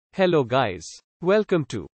Hello guys. Welcome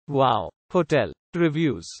to Wow Hotel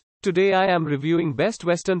Reviews. Today I am reviewing Best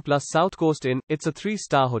Western Plus South Coast Inn. It's a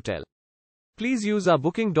 3-star hotel. Please use our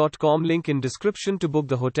booking.com link in description to book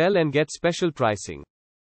the hotel and get special pricing.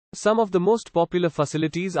 Some of the most popular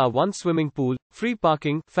facilities are one swimming pool, free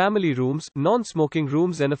parking, family rooms, non-smoking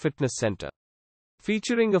rooms and a fitness center.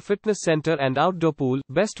 Featuring a fitness center and outdoor pool,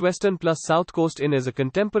 Best Western Plus South Coast Inn is a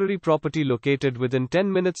contemporary property located within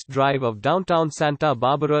 10 minutes drive of downtown Santa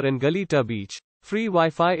Barbara and Goleta Beach. Free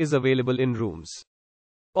Wi-Fi is available in rooms.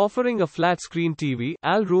 Offering a flat-screen TV,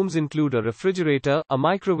 all rooms include a refrigerator, a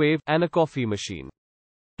microwave, and a coffee machine.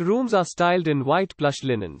 Rooms are styled in white plush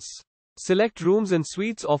linens. Select rooms and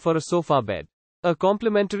suites offer a sofa bed. A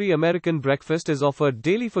complimentary American breakfast is offered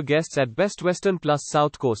daily for guests at Best Western Plus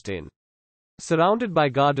South Coast Inn. Surrounded by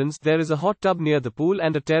gardens, there is a hot tub near the pool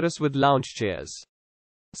and a terrace with lounge chairs.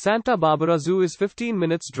 Santa Barbara Zoo is 15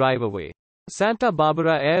 minutes drive away. Santa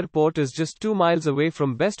Barbara Airport is just 2 miles away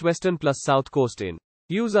from Best Western Plus South Coast Inn.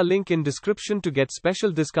 Use our link in description to get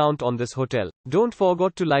special discount on this hotel. Don't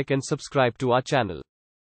forget to like and subscribe to our channel.